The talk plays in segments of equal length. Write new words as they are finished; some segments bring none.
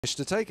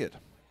to take it.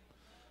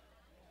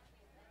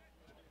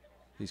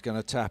 He's going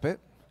to tap it.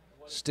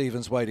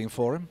 Stevens waiting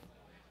for him.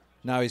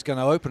 Now he's going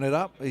to open it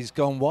up. He's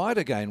gone wide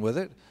again with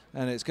it,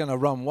 and it's going to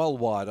run well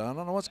wide. I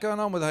don't know what's going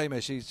on with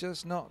Hamish. He's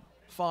just not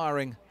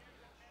firing.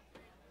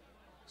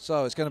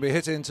 So it's going to be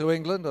hit into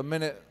England. A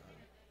minute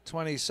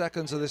 20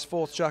 seconds of this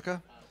fourth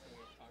chukker.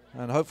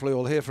 And hopefully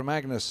we'll hear from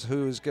Agnes,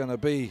 who's going to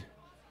be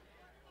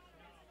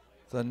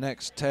the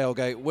next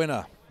tailgate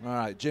winner. All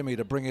right, Jimmy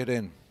to bring it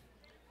in.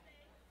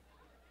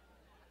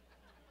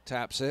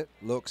 Taps it,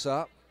 looks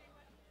up,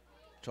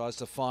 tries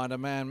to find a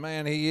man.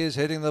 Man, he is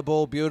hitting the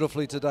ball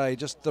beautifully today.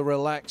 Just the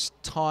relaxed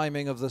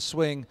timing of the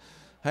swing.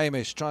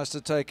 Hamish tries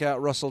to take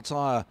out Russell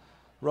Tyre.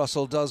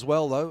 Russell does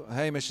well, though.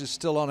 Hamish is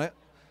still on it.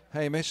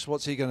 Hamish,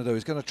 what's he going to do?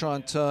 He's going to try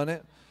and turn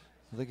it.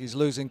 I think he's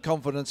losing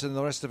confidence in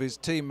the rest of his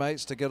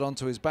teammates to get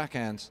onto his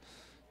backhands.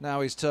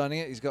 Now he's turning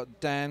it. He's got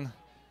Dan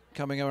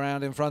coming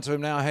around in front of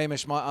him now.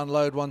 Hamish might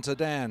unload one to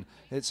Dan.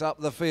 It's up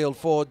the field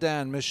for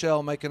Dan.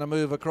 Michelle making a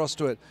move across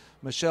to it.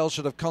 Michelle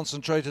should have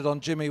concentrated on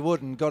Jimmy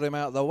Wood and got him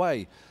out of the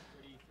way.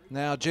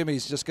 Now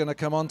Jimmy's just going to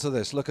come onto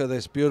this. Look at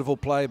this beautiful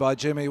play by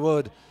Jimmy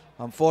Wood.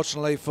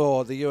 Unfortunately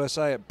for the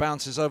USA, it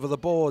bounces over the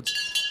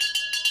boards.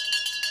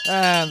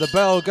 And the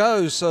bell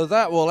goes, so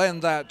that will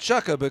end that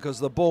chukker because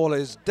the ball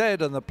is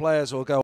dead and the players will go